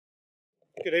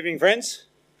Good evening, friends.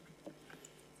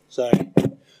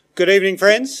 Good evening,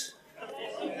 friends.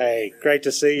 Hey, great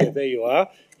to see you. There you are.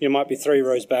 You might be 3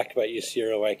 rows back, but yes, you're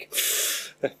awake.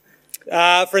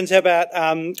 Friends, how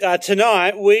about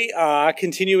tonight we are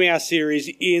continuing our series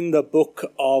in the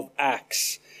book of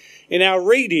Acts. In our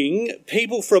reading,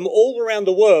 people from all around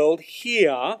the world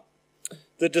hear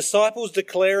the disciples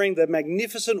declaring the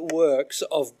magnificent works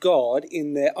of God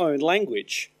in their own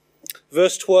language.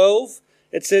 Verse 12,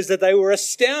 it says that they were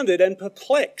astounded and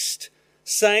perplexed,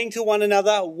 saying to one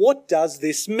another, "What does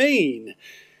this mean?"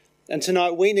 And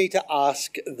tonight we need to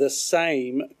ask the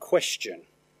same question.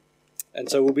 And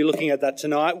so we'll be looking at that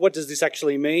tonight. What does this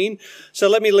actually mean? So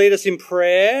let me lead us in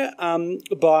prayer.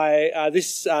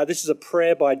 This is a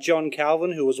prayer by John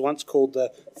Calvin, who was once called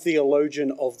the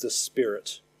theologian of the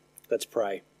Spirit. Let's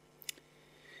pray.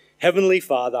 Heavenly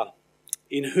Father,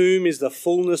 in whom is the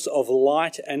fullness of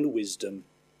light and wisdom,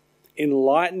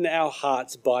 enlighten our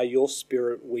hearts by your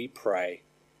Spirit, we pray,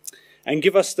 and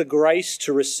give us the grace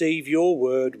to receive your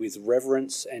word with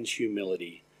reverence and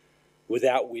humility,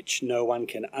 without which no one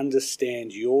can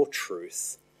understand your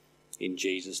truth. In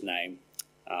Jesus' name,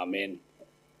 amen.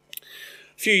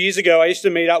 A few years ago, I used to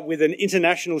meet up with an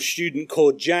international student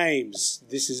called James.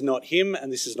 This is not him,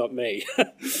 and this is not me.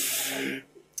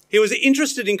 He was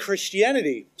interested in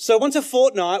Christianity. So once a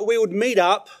fortnight, we would meet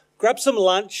up, grab some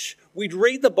lunch, we'd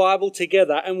read the Bible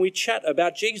together, and we'd chat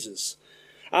about Jesus.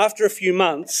 After a few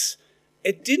months,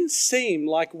 it didn't seem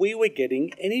like we were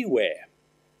getting anywhere.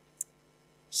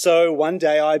 So one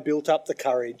day I built up the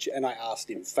courage and I asked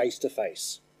him face to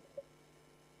face.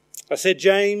 I said,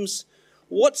 "James,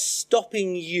 what's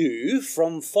stopping you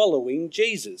from following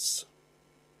Jesus?"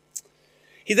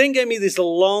 He then gave me this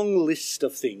long list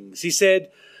of things. He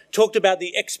talked about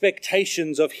the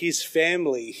expectations of his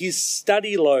family, his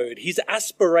study load, his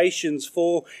aspirations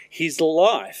for his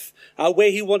life,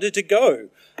 where he wanted to go.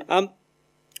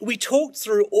 We talked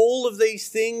through all of these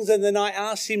things, and then I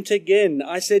asked him again.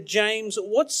 I said, "James,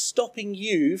 what's stopping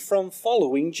you from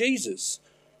following Jesus?"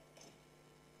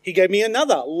 He gave me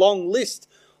another long list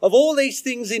of all these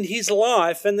things in his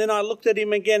life, and then I looked at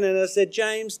him again and I said,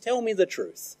 "James, tell me the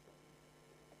truth.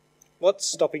 What's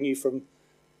stopping you from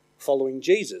following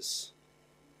Jesus?"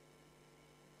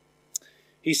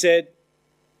 He said,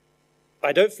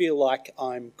 "I don't feel like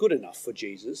I'm good enough for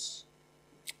Jesus,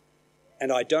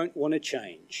 and I don't want to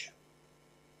change."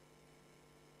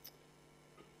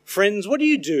 Friends, what do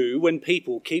you do when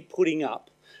people keep putting up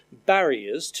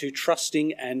barriers to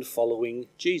trusting and following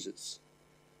Jesus?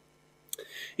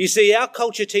 You see, our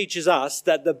culture teaches us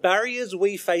that the barriers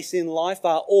we face in life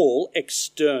are all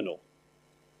external.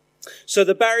 So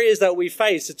the barriers that we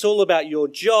face, it's all about your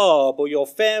job or your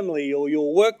family or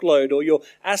your workload or your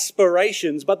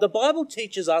aspirations. But the Bible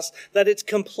teaches us that it's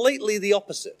completely the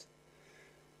opposite.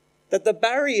 That the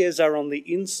barriers are on the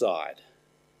inside.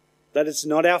 That it's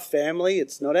not our family,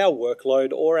 it's not our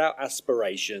workload or our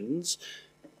aspirations.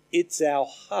 It's our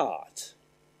heart.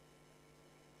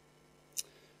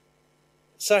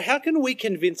 So how can we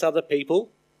convince other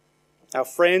people, our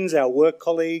friends, our work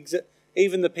colleagues,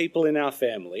 even the people in our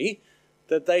family,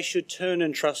 that they should turn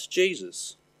and trust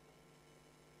Jesus?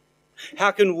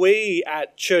 How can we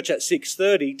at church at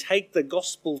 6:30 take the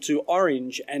gospel to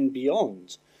Orange and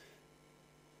beyond?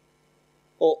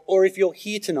 Or if you're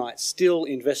here tonight still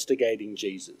investigating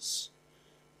Jesus,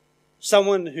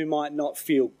 someone who might not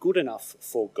feel good enough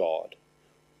for God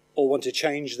or want to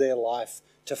change their life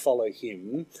to follow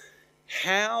him,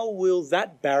 how will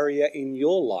that barrier in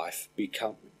your life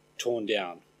become torn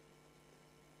down?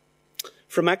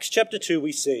 From Acts chapter 2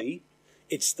 we see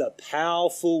it's the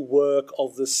powerful work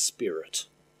of the Spirit.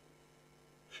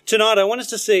 Tonight I want us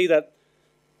to see that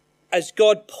as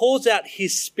God pours out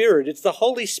his Spirit, it's the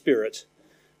Holy Spirit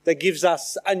that gives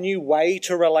us a new way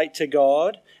to relate to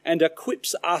God and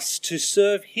equips us to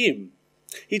serve him.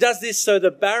 He does this so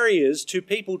the barriers to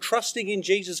people trusting in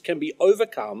Jesus can be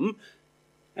overcome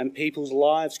and people's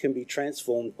lives can be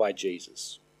transformed by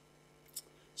Jesus.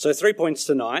 So 3 points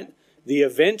tonight: the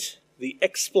event, the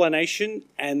explanation,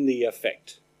 and the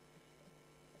effect.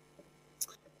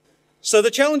 So the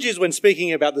challenge is when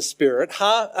speaking about the Spirit,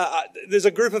 there's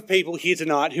a group of people here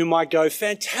tonight who might go,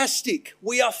 "Fantastic,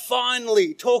 we are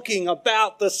finally talking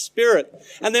about the Spirit."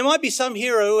 And there might be some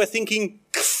here who are thinking,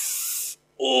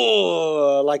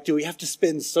 do we have to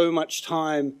spend so much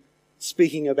time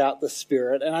speaking about the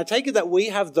Spirit? And I take it that we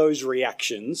have those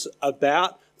reactions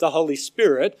about the Holy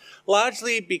Spirit,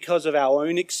 largely because of our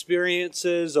own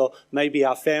experiences or maybe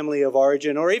our family of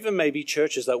origin or even maybe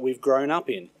churches that we've grown up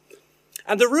in.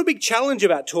 And the real big challenge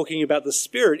about talking about the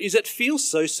Spirit is it feels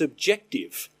so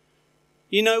subjective.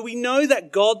 You know, we know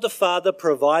that God the Father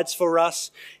provides for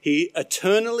us. He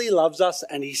eternally loves us,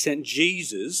 and he sent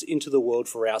Jesus into the world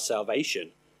for our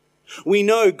salvation. We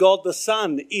know God the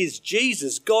Son is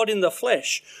Jesus, God in the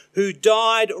flesh, who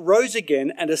died, rose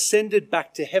again, and ascended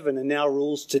back to heaven and now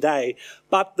rules today.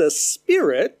 But the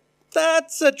Spirit,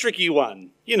 that's a tricky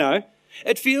one. You know,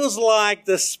 it feels like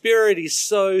the Spirit is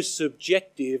so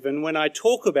subjective, and when I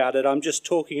talk about it, I'm just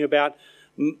talking about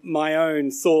my own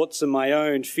thoughts and my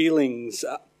own feelings.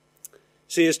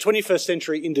 See, as 21st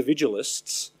century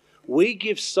individualists, we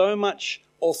give so much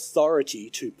authority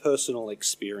to personal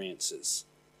experiences.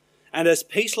 And as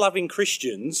peace-loving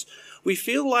Christians, we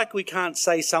feel like we can't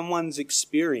say someone's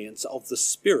experience of the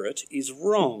Spirit is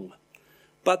wrong.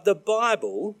 But the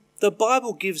Bible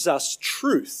gives us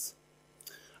truth,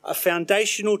 a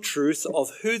foundational truth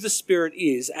of who the Spirit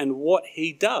is and what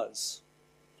he does.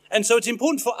 And so it's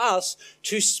important for us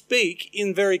to speak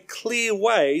in very clear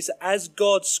ways as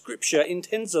God's Scripture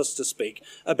intends us to speak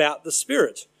about the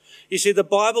Spirit. You see, the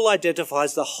Bible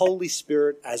identifies the Holy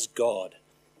Spirit as God,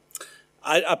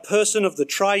 a person of the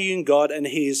triune God, and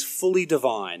he is fully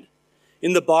divine.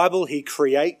 In the Bible, he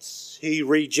creates, he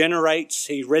regenerates,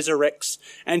 he resurrects,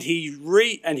 and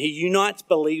he unites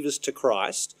believers to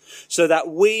Christ so that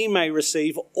we may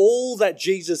receive all that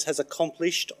Jesus has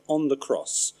accomplished on the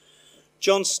cross.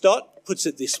 John Stott puts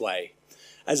it this way: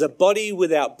 as a body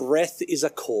without breath is a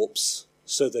corpse,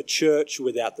 so the church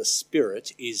without the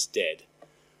Spirit is dead.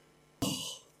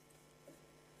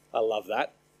 I love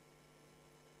that.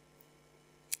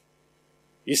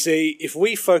 You see, if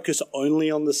we focus only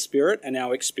on the Spirit and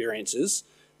our experiences,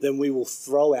 then we will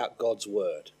throw out God's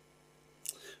word.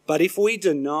 But if we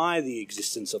deny the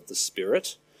existence of the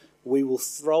Spirit, we will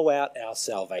throw out our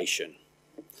salvation.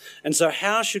 And so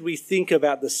how should we think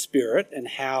about the Spirit and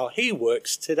how he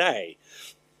works today?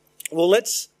 Well,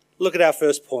 let's look at our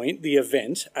first point, the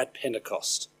event at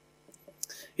Pentecost.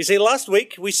 You see, last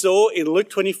week we saw in Luke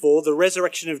 24 the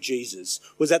resurrection of Jesus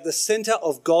was at the centre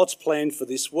of God's plan for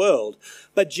this world.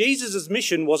 But Jesus'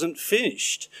 mission wasn't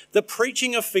finished. The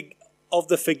preaching of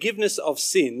the forgiveness of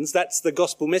sins, that's the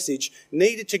gospel message,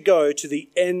 needed to go to the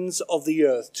ends of the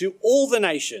earth, to all the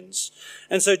nations.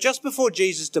 And so just before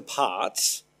Jesus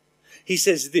departs, he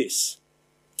says this: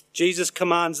 Jesus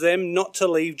commands them not to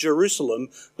leave Jerusalem,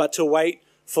 but to wait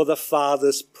for the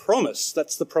Father's promise.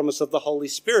 That's the promise of the Holy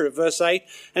Spirit, verse 8.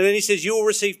 And then he says, you will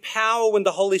receive power when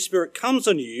the Holy Spirit comes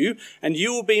on you, and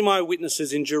you will be my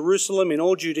witnesses in Jerusalem, in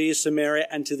all Judea, Samaria,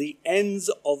 and to the ends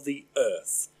of the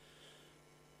earth.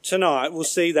 Tonight, we'll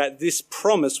see that this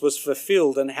promise was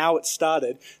fulfilled and how it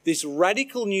started this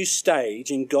radical new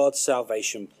stage in God's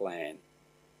salvation plan.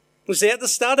 You see, at the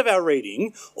start of our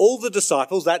reading, all the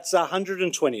disciples, that's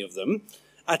 120 of them,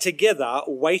 are together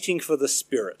waiting for the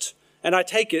Spirit. And I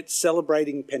take it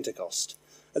celebrating Pentecost.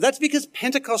 That's because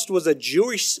Pentecost was a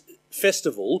Jewish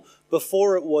festival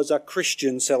before it was a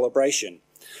Christian celebration.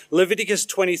 Leviticus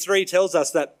 23 tells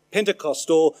us that Pentecost,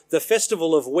 or the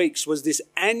Festival of Weeks, was this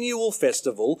annual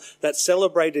festival that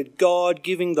celebrated God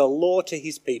giving the law to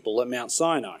his people at Mount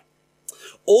Sinai.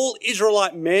 All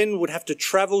Israelite men would have to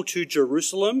travel to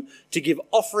Jerusalem to give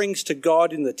offerings to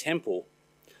God in the temple.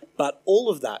 But all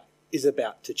of that is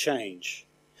about to change.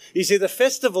 You see, the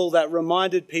festival that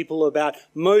reminded people about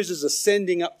Moses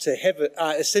ascending up to heaven,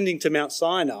 ascending to Mount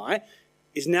Sinai,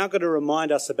 is now going to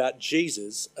remind us about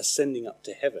Jesus ascending up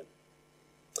to heaven.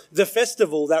 The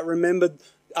festival that remembered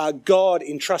God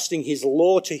entrusting his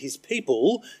law to his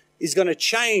people is going to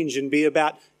change and be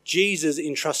about Jesus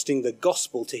entrusting the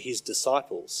gospel to his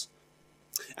disciples.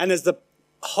 And as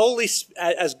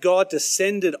God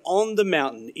descended on the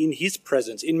mountain in his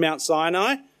presence in Mount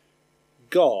Sinai,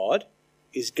 God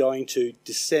is going to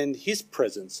descend his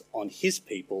presence on his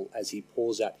people as he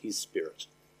pours out his Spirit.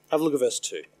 Have a look at verse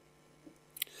 2.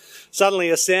 Suddenly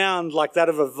a sound like that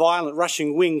of a violent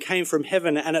rushing wind came from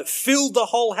heaven, and it filled the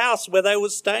whole house where they were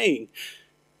staying.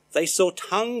 They saw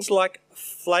tongues like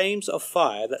flames of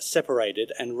fire that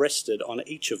separated and rested on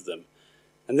each of them.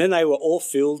 And then they were all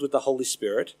filled with the Holy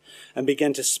Spirit and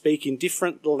began to speak in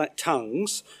different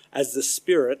tongues as the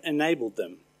Spirit enabled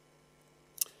them.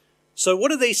 So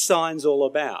what are these signs all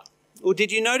about? Well,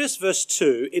 did you notice verse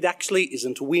 2? It actually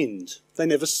isn't wind. They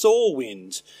never saw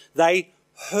wind. They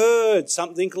heard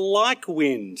something like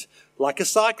wind, like a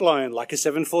cyclone, like a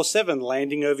 747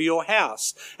 landing over your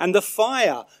house. And the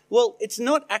fire, well, it's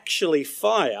not actually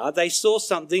fire. They saw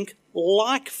something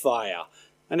like fire.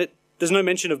 And there's no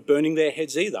mention of burning their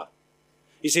heads either.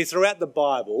 You see, throughout the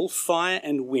Bible, fire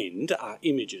and wind are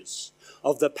images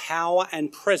of the power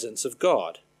and presence of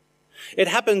God. It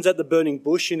happens at the burning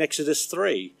bush in Exodus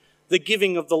 3. the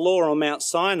giving of the law on Mount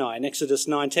Sinai in Exodus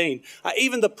 19,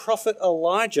 even the prophet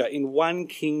Elijah in 1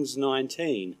 Kings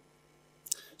 19.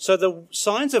 So the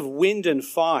signs of wind and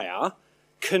fire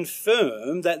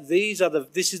confirm that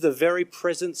this is the very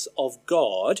presence of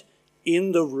God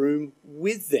in the room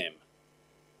with them.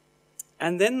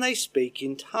 And then they speak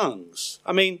in tongues.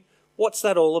 I mean, what's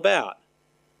that all about?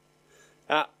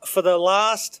 For the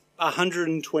last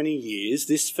 120 years,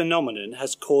 this phenomenon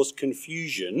has caused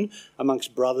confusion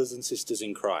amongst brothers and sisters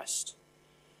in Christ.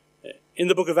 In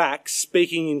the book of Acts,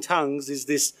 speaking in tongues is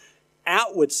this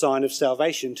outward sign of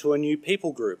salvation to a new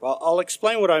people group. I'll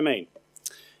explain what I mean.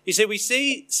 You see, we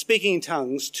see speaking in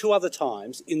tongues two other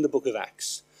times in the book of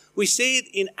Acts. We see it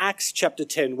in Acts chapter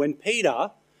 10 when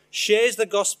Peter shares the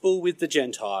gospel with the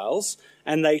Gentiles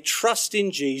and they trust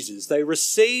in Jesus. They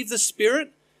receive the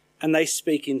Spirit and they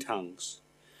speak in tongues.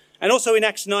 And also in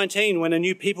Acts 19 when a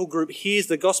new people group hears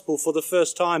the gospel for the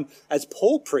first time as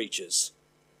Paul preaches.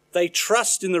 They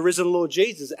trust in the risen Lord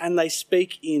Jesus and they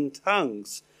speak in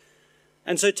tongues.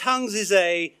 And so tongues is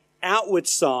an outward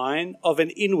sign of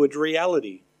an inward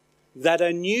reality, that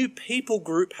a new people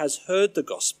group has heard the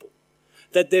gospel,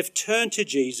 that they've turned to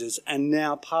Jesus and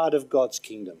now part of God's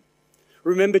kingdom.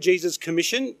 Remember Jesus'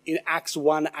 commission in Acts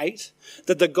 1:8,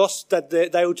 that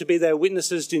they were to be their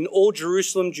witnesses in all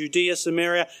Jerusalem, Judea,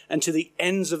 Samaria, and to the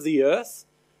ends of the earth.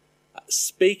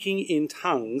 Speaking in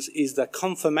tongues is the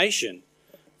confirmation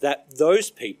that those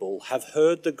people have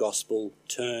heard the gospel,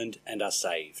 turned, and are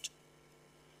saved.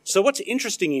 So what's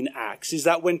interesting in Acts is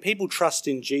that when people trust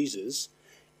in Jesus,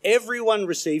 everyone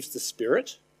receives the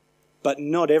Spirit, but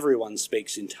not everyone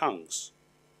speaks in tongues.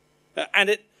 And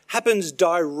it happens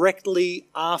directly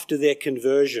after their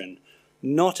conversion,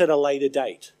 not at a later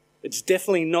date. It's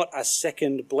definitely not a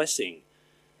second blessing.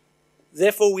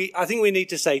 Therefore, I think we need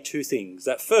to say two things.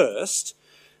 That first,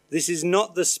 this is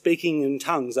not the speaking in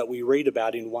tongues that we read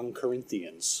about in 1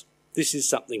 Corinthians. This is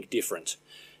something different.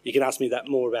 You can ask me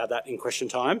more about that in question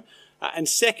time. And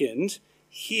second,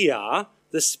 here,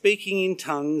 the speaking in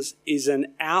tongues is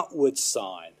an outward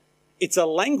sign. It's a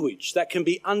language that can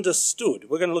be understood.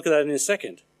 We're going to look at that in a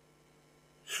second.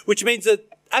 Which means that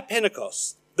at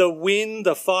Pentecost, the wind,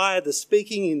 the fire, the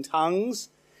speaking in tongues,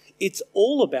 it's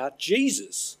all about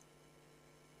Jesus.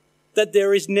 That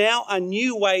there is now a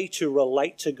new way to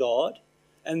relate to God,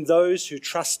 and those who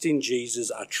trust in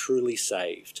Jesus are truly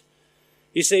saved.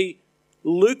 You see,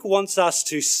 Luke wants us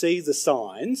to see the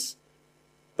signs,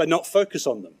 but not focus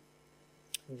on them.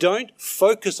 Don't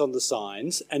focus on the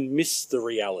signs and miss the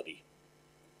reality.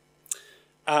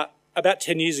 About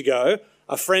 10 years ago,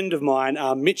 a friend of mine,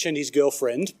 Mitch and his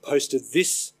girlfriend, posted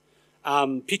this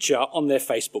picture on their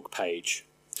Facebook page.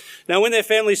 Now, when their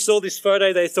family saw this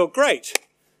photo, they thought, great,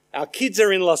 our kids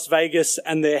are in Las Vegas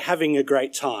and they're having a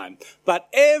great time. But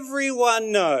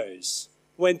everyone knows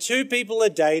when two people are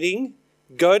dating,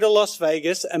 go to Las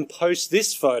Vegas and post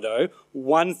this photo,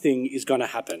 one thing is going to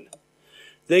happen.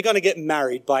 They're going to get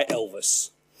married by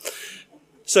Elvis.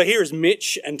 So here is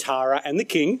Mitch and Tara and the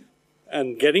king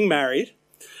and getting married.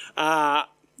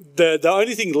 The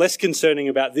only thing less concerning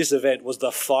about this event was the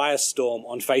firestorm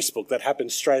on Facebook that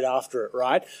happened straight after it,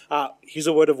 right? Here's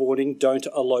a word of warning, don't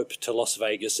elope to Las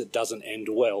Vegas. It doesn't end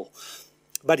well.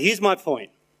 But here's my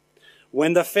point.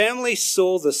 When the family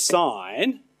saw the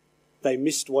sign, they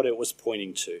missed what it was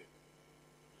pointing to.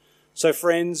 So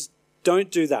friends, don't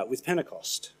do that with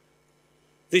Pentecost.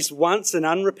 This once and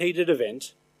unrepeated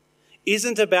event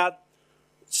isn't about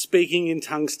speaking in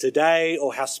tongues today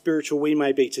or how spiritual we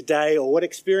may be today or what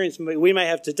experience we may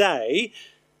have today.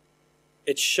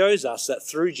 It shows us that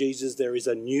through Jesus there is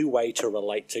a new way to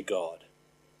relate to God.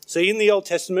 See, in the Old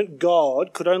Testament,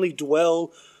 God could only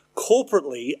dwell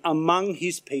corporately among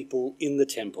his people in the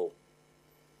temple.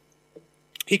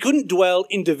 He couldn't dwell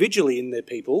individually in their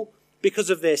people because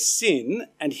of their sin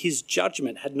and his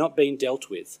judgment had not been dealt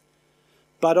with.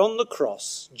 But on the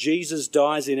cross, Jesus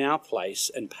dies in our place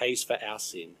and pays for our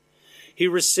sin. He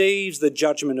receives the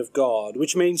judgment of God,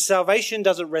 which means salvation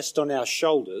doesn't rest on our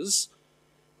shoulders,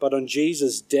 but on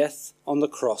Jesus' death on the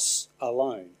cross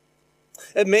alone.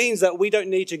 It means that we don't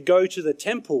need to go to the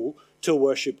temple to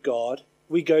worship God.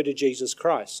 We go to Jesus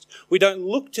Christ. We don't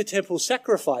look to temple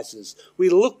sacrifices. We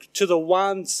look to the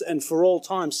once and for all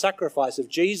time sacrifice of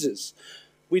Jesus.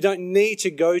 We don't need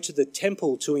to go to the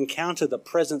temple to encounter the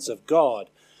presence of God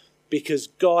because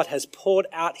God has poured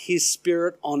out his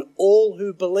Spirit on all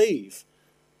who believe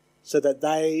so that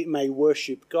they may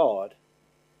worship God.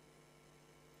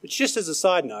 Which, just as a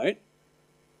side note,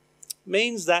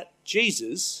 means that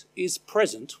Jesus is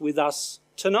present with us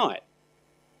tonight.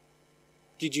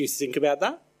 Did you think about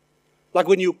that? Like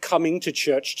when you're coming to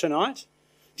church tonight,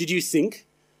 did you think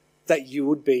that you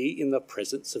would be in the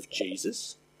presence of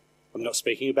Jesus. I'm not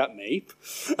speaking about me.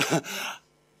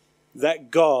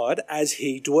 That God, as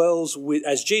he dwells with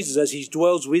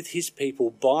his people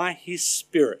by his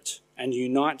Spirit and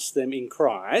unites them in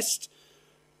Christ,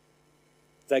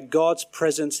 that God's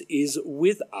presence is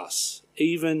with us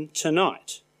even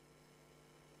tonight.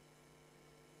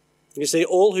 You see,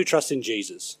 all who trust in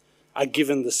Jesus are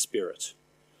given the Spirit,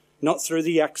 not through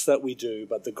the acts that we do,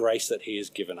 but the grace that he has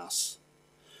given us,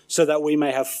 so that we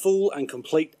may have full and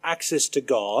complete access to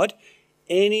God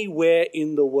anywhere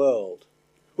in the world,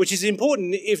 which is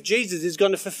important if Jesus is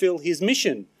going to fulfill his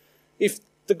mission. If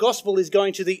the gospel is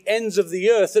going to the ends of the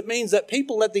earth, it means that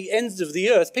people at the ends of the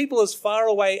earth, people as far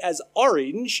away as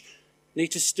Orange,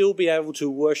 need to still be able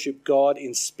to worship God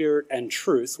in spirit and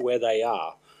truth where they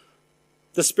are.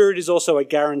 The Spirit is also a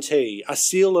guarantee, a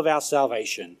seal of our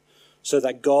salvation, so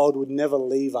that God would never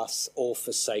leave us or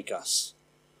forsake us.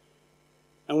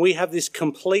 And we have this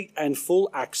complete and full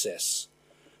access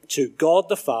to God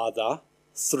the Father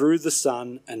through the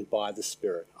Son and by the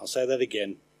Spirit. I'll say that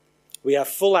again. We have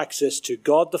full access to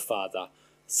God the Father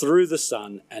through the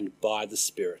Son and by the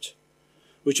Spirit,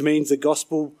 which means the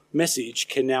gospel message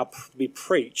can now be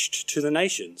preached to the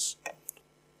nations.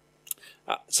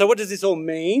 So what does this all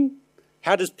mean?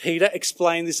 How does Peter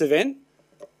explain this event?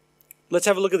 Let's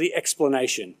have a look at the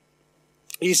explanation.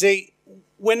 You see,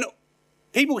 when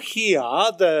people hear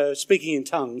the speaking in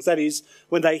tongues, that is,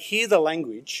 when they hear the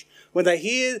language, when they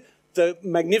hear the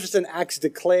magnificent acts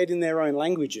declared in their own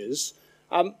languages,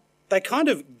 they kind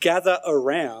of gather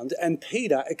around and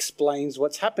Peter explains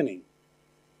what's happening.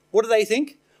 What do they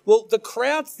think? Well, the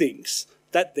crowd thinks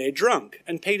that they're drunk.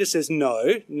 And Peter says,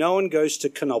 no one goes to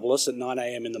Canobolis at 9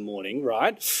 a.m. in the morning,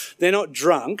 right? They're not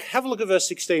drunk. Have a look at verse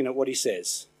 16 at what he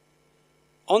says.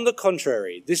 On the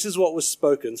contrary, this is what was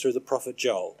spoken through the prophet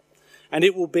Joel. And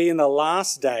it will be in the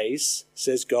last days,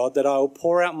 says God, that I will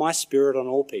pour out my Spirit on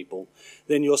all people.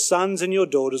 Then your sons and your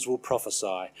daughters will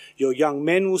prophesy. Your young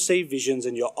men will see visions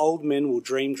and your old men will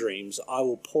dream dreams. I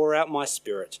will pour out my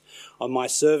Spirit on my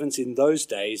servants in those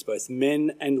days, both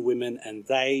men and women, and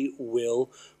they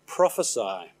will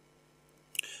prophesy.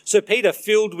 So Peter,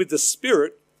 filled with the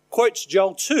Spirit, quotes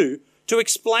Joel 2 to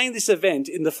explain this event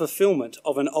in the fulfillment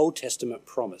of an Old Testament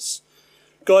promise.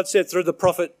 God said through the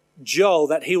prophet Joel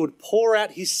that he would pour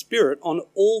out his Spirit on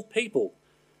all people.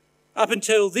 Up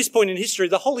until this point in history,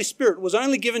 the Holy Spirit was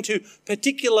only given to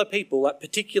particular people at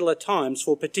particular times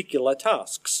for particular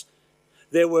tasks.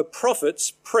 There were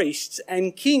prophets, priests,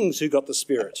 and kings who got the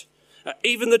Spirit.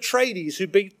 Even the tradies who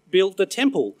built the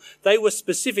temple, they were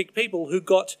specific people who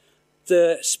got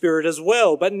the Spirit as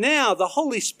well. But now the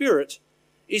Holy Spirit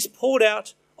is poured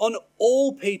out on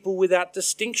all people without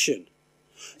distinction.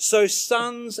 So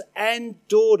sons and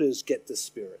daughters get the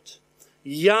Spirit.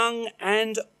 Young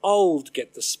and old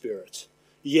get the Spirit.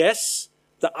 Yes,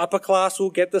 the upper class will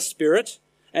get the Spirit.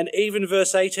 And even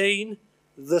verse 18,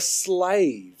 the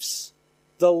slaves,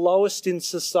 the lowest in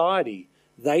society,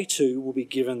 they too will be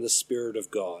given the Spirit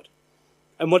of God.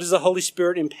 And what does the Holy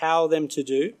Spirit empower them to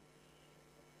do?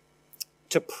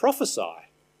 To prophesy,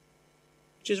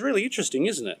 which is really interesting,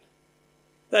 isn't it?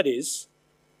 That is,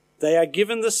 they are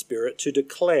given the Spirit to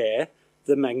declare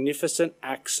the magnificent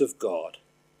acts of God.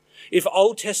 If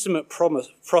Old Testament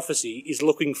prophecy is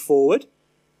looking forward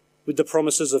with the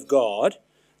promises of God,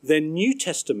 then New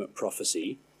Testament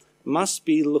prophecy must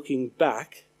be looking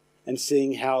back and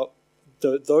seeing how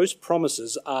those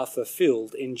promises are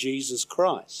fulfilled in Jesus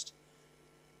Christ.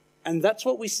 And that's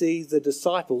what we see the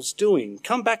disciples doing.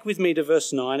 Come back with me to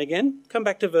verse 9 again. Come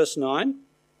back to verse 9.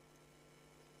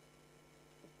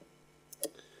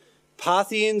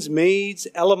 Parthians, Medes,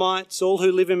 Elamites, all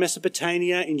who live in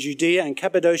Mesopotamia, in Judea and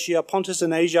Cappadocia, Pontus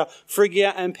and Asia,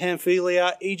 Phrygia and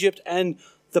Pamphylia, Egypt and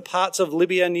the parts of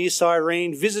Libya near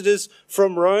Cyrene, visitors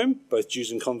from Rome, both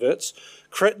Jews and converts,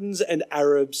 Cretans and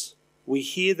Arabs, we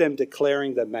hear them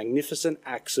declaring the magnificent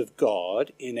acts of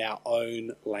God in our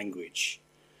own language.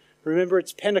 Remember,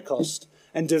 it's Pentecost,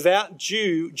 and devout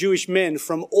Jewish men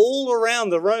from all around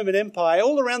the Roman Empire,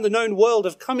 all around the known world,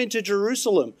 have come into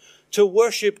Jerusalem to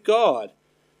worship God.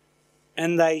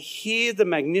 And they hear the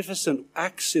magnificent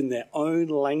acts in their own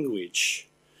language.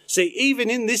 See, even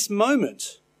in this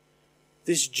moment,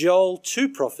 this Joel 2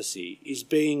 prophecy is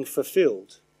being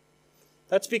fulfilled.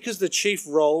 That's because the chief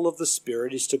role of the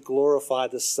Spirit is to glorify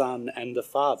the Son and the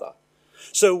Father.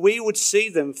 So we would see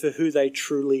them for who they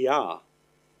truly are.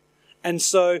 And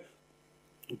so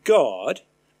God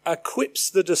equips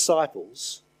the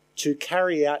disciples to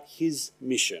carry out his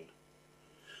mission.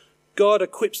 God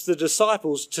equips the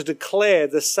disciples to declare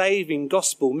the saving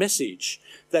gospel message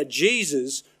that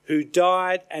Jesus, who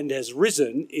died and has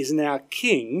risen, is now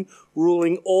king,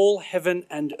 ruling all heaven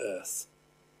and earth.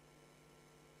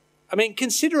 I mean,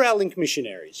 consider our link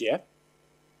missionaries, yeah?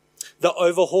 The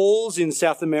Overhauls in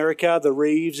South America, the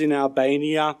Reeves in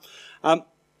Albania,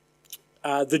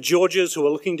 the Georges who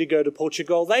are looking to go to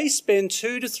Portugal. They spend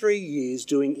 2 to 3 years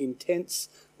doing intense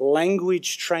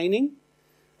language training.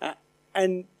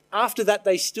 And after that,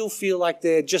 they still feel like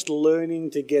they're just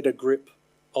learning to get a grip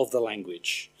of the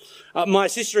language. My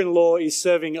sister-in-law is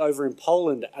serving over in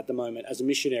Poland at the moment as a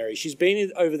missionary. She's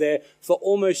been over there for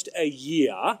almost a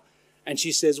year, and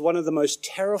she says one of the most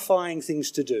terrifying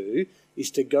things to do is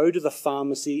to go to the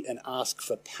pharmacy and ask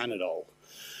for Panadol,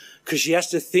 because she has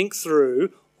to think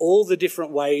through all the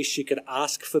different ways she could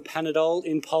ask for Panadol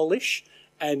in Polish,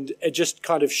 and it just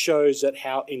kind of shows that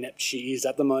how inept she is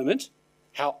at the moment,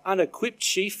 how unequipped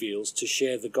she feels to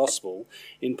share the gospel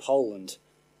in Poland.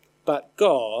 But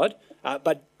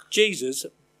Jesus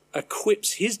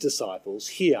equips his disciples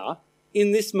here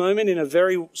in this moment, in a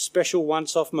very special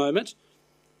once-off moment,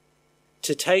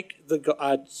 to take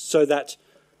so that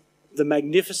the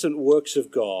magnificent works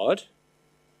of God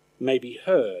may be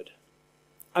heard.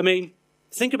 I mean,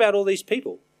 think about all these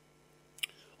people.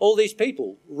 All these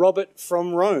people, Robert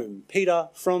from Rome, Peter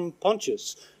from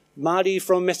Pontus, Marty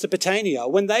from Mesopotamia,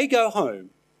 when they go home,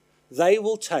 they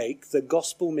will take the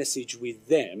gospel message with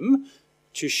them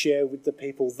to share with the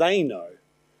people they know.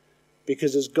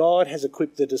 Because as God has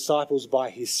equipped the disciples by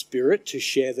his Spirit to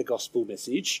share the gospel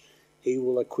message, he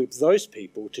will equip those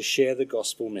people to share the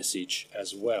gospel message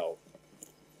as well.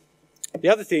 The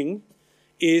other thing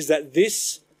is that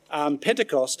this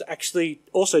Pentecost actually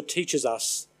also teaches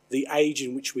us the age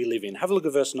in which we live in. Have a look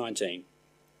at verse 19.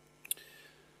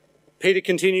 Peter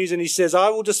continues and he says, I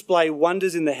will display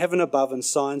wonders in the heaven above and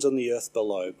signs on the earth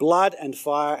below, blood and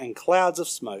fire and clouds of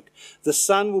smoke. The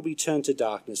sun will be turned to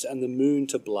darkness and the moon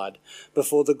to blood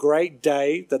before the great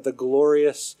day that the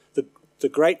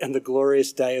great and the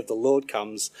glorious day of the Lord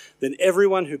comes. Then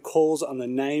everyone who calls on the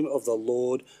name of the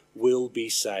Lord will be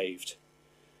saved.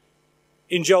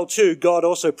 In Joel 2, God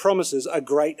also promises a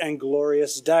great and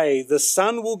glorious day. The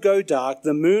sun will go dark,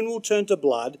 the moon will turn to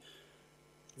blood.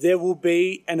 There will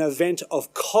be an event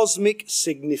of cosmic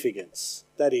significance.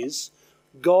 That is,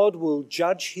 God will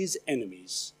judge his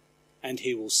enemies and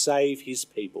he will save his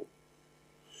people.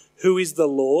 Who is the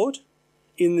Lord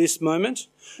in this moment?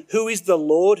 Who is the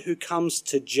Lord who comes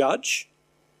to judge?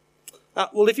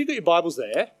 Well, if you've got your Bibles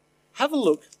there, have a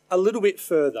look a little bit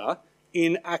further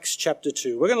in Acts chapter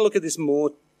 2. We're going to look at this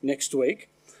more next week.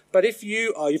 But if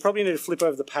you probably need to flip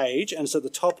over the page, and it's at the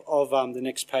top of the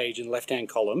next page in the left-hand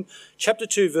column, chapter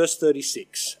 2, verse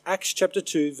 36. Acts chapter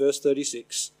 2, verse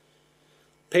 36.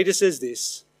 Peter says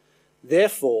this,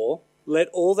 Therefore, let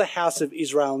all the house of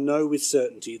Israel know with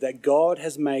certainty that God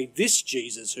has made this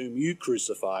Jesus, whom you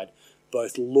crucified,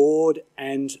 both Lord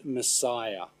and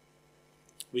Messiah.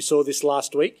 We saw this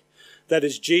last week, that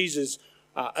as Jesus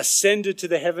ascended to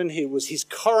the heaven, it was his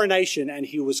coronation and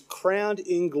he was crowned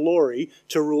in glory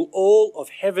to rule all of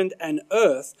heaven and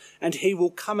earth, and he will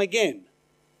come again.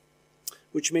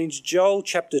 Which means Joel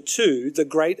chapter 2, the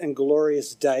great and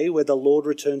glorious day where the Lord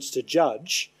returns to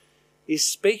judge, is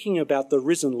speaking about the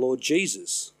risen Lord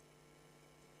Jesus.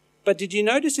 But did you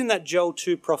notice in that Joel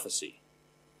 2 prophecy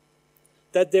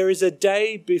that there is a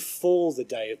day before the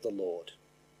day of the Lord?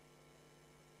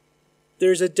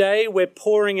 There is a day where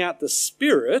pouring out the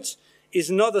Spirit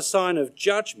is not a sign of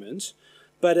judgment,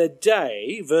 but a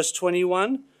day, verse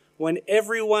 21, when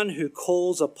everyone who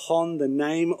calls upon the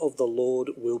name of the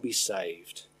Lord will be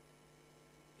saved.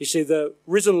 You see, the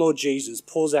risen Lord Jesus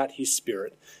pours out his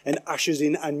Spirit and ushers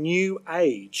in a new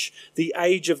age, the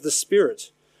age of the Spirit,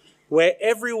 where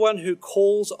everyone who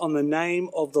calls on the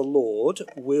name of the Lord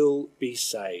will be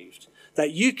saved. That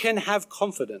you can have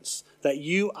confidence that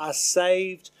you are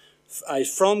saved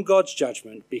from God's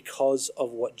judgment because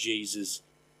of what Jesus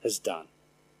has done.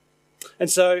 And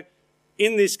so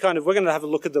in this we're going to have a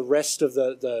look at the rest of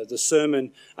the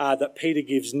sermon that Peter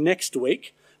gives next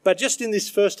week. But just in this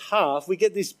first half, we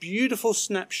get this beautiful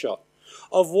snapshot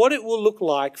of what it will look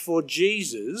like for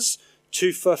Jesus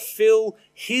to fulfill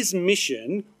his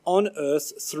mission on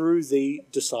earth through the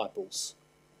disciples.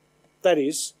 That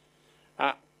is,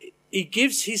 he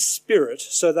gives his Spirit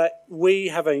so that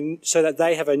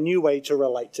they have a new way to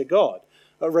relate to God,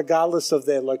 regardless of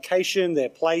their location, their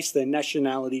place, their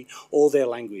nationality, or their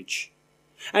language.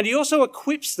 And he also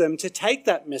equips them to take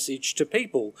that message to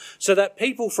people so that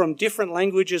people from different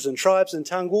languages and tribes and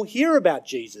tongue will hear about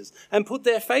Jesus and put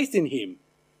their faith in him,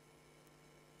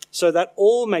 so that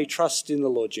all may trust in the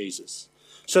Lord Jesus,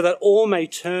 so that all may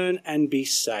turn and be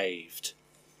saved.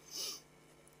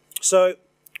 So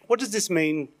what does this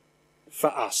mean for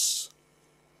us?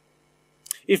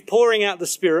 If pouring out the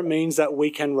Spirit means that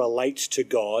we can relate to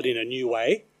God in a new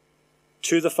way,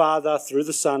 to the Father, through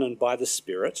the Son, and by the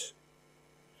Spirit,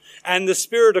 and the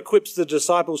Spirit equips the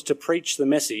disciples to preach the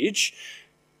message,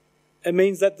 it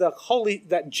means that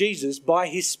that Jesus, by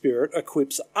his Spirit,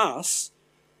 equips us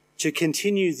to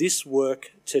continue this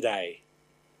work today.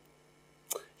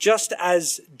 Just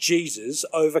as Jesus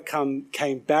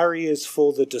overcame barriers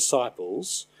for the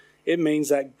disciples, it means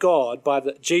that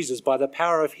Jesus, by the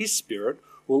power of his Spirit,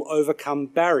 will overcome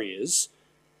barriers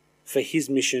for his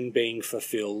mission being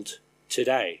fulfilled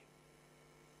today.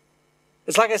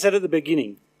 It's like I said at the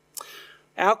beginning,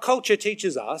 our culture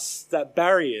teaches us that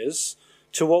barriers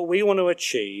to what we want to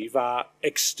achieve are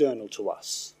external to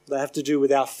us. They have to do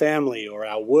with our family or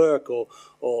our work or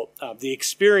the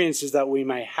experiences that we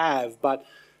may have. But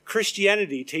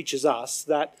Christianity teaches us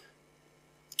that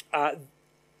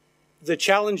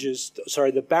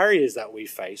the barriers that we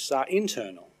face are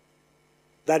internal,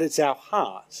 that it's our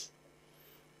heart.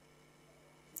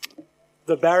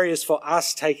 The barriers for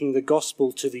us taking the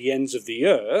gospel to the ends of the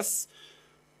earth,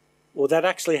 well, that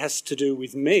actually has to do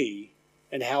with me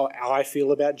and how I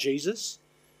feel about Jesus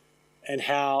and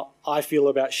how I feel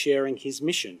about sharing his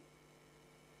mission.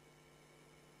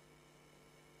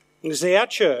 You see, our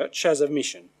church has a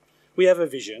mission. We have a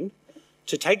vision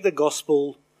to take the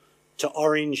gospel to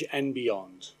Orange and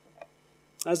beyond.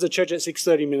 As the church at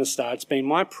 6:30 Minister, it's been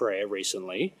my prayer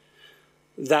recently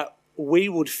that we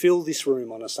would fill this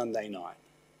room on a Sunday night.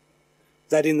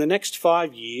 That in the next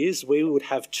 5 years, we would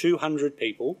have 200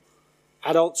 people,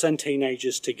 adults and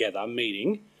teenagers together,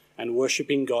 meeting and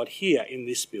worshipping God here in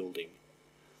this building.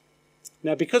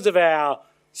 Now, because of our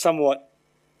somewhat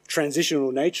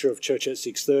transitional nature of church at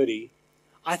 6:30,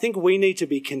 I think we need to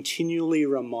be continually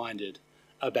reminded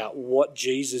about what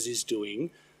Jesus is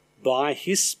doing by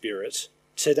his Spirit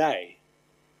today.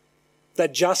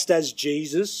 That just as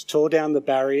Jesus tore down the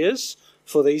barriers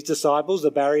for these disciples,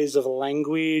 the barriers of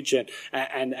language and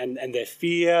their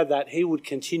fear, that he would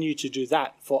continue to do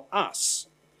that for us.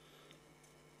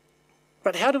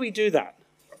 But how do we do that?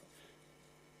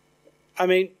 I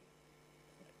mean,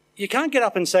 you can't get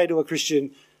up and say to a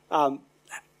Christian,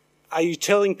 are you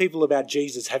telling people about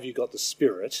Jesus? Have you got the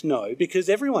Spirit? No, because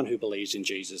everyone who believes in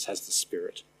Jesus has the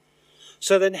Spirit.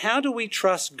 So then how do we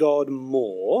trust God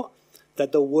more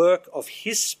that the work of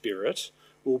his Spirit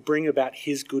will bring about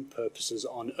his good purposes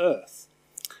on earth?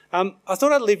 I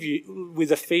thought I'd leave you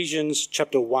with Ephesians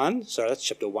chapter 1. Sorry, that's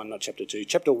chapter 1, not chapter 2.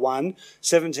 Chapter 1,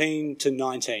 17 to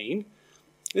 19.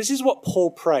 This is what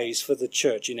Paul prays for the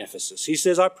church in Ephesus. He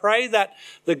says, I pray that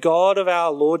the God of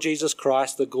our Lord Jesus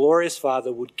Christ, the glorious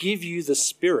Father, would give you the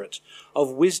spirit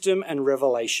of wisdom and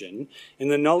revelation in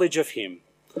the knowledge of him.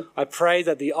 I pray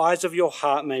that the eyes of your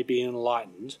heart may be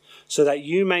enlightened, so that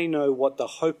you may know what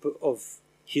the hope of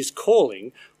his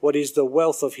calling, what is the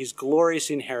wealth of his glorious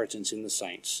inheritance in the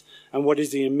saints, and what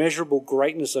is the immeasurable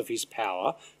greatness of his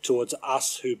power towards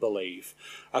us who believe,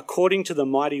 according to the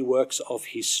mighty works of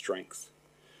his strength.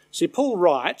 See, Paul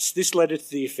writes this letter to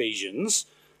the Ephesians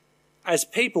as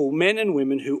people, men and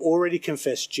women, who already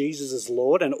confess Jesus as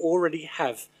Lord and already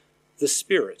have the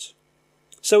Spirit.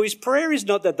 So his prayer is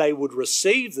not that they would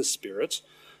receive the Spirit,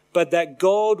 but that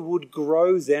God would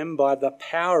grow them by the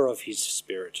power of his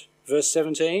Spirit. Verse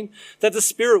 17, that the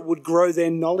Spirit would grow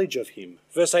their knowledge of him.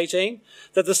 Verse 18,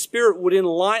 that the Spirit would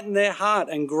enlighten their heart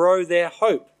and grow their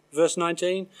hope. Verse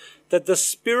 19, that the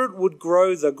Spirit would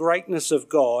grow the greatness of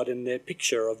God in their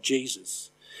picture of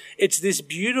Jesus. It's this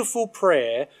beautiful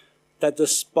prayer that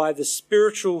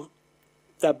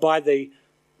by the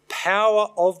power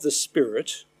of the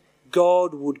Spirit,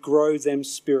 God would grow them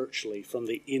spiritually from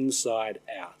the inside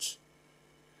out.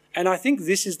 And I think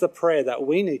this is the prayer that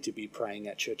we need to be praying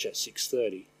at church at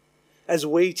 6:30 as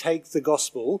we take the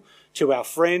gospel to our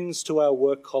friends, to our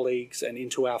work colleagues, and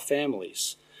into our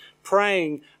families.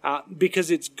 Praying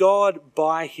because it's God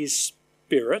by his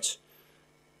Spirit,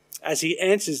 as he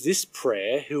answers this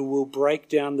prayer, who will break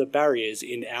down the barriers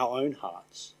in our own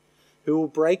hearts, who will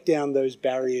break down those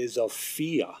barriers of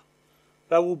fear,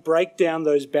 that will break down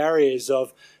those barriers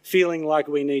of feeling like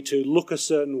we need to look a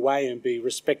certain way and be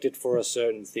respected for a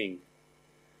certain thing,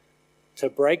 to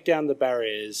break down the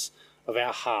barriers of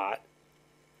our heart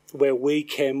where we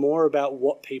care more about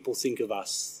what people think of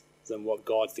us than what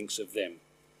God thinks of them,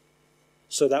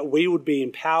 so that we would be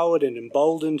empowered and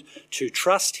emboldened to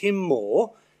trust him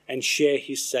more and share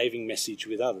his saving message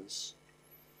with others.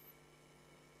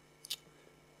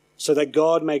 So that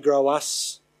God may grow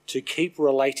us to keep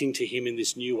relating to him in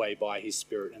this new way by his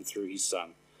Spirit and through his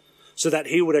Son. So that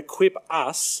he would equip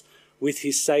us with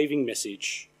his saving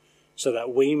message, so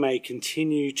that we may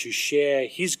continue to share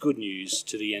his good news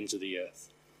to the ends of the earth.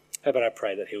 How about I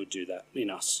pray that he would do that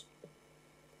in us.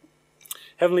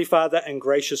 Heavenly Father and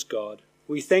gracious God,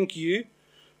 we thank you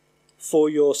for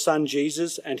your Son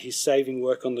Jesus and his saving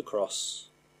work on the cross.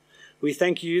 We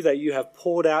thank you that you have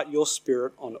poured out your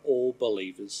Spirit on all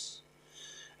believers.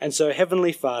 And so,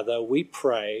 Heavenly Father, we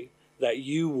pray that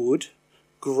you would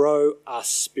grow us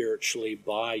spiritually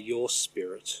by your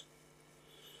Spirit,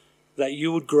 that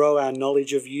you would grow our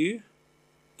knowledge of you,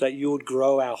 that you would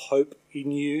grow our hope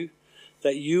in you,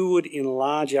 that you would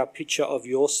enlarge our picture of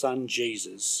your Son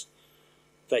Jesus,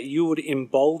 that you would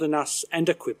embolden us and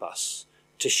equip us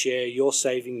to share your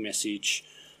saving message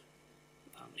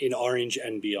in Orange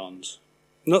and beyond.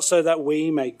 Not so that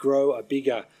we may grow a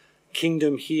bigger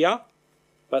kingdom here,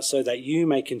 but so that you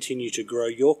may continue to grow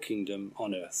your kingdom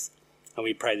on earth. And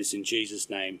we pray this in Jesus'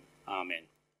 name. Amen.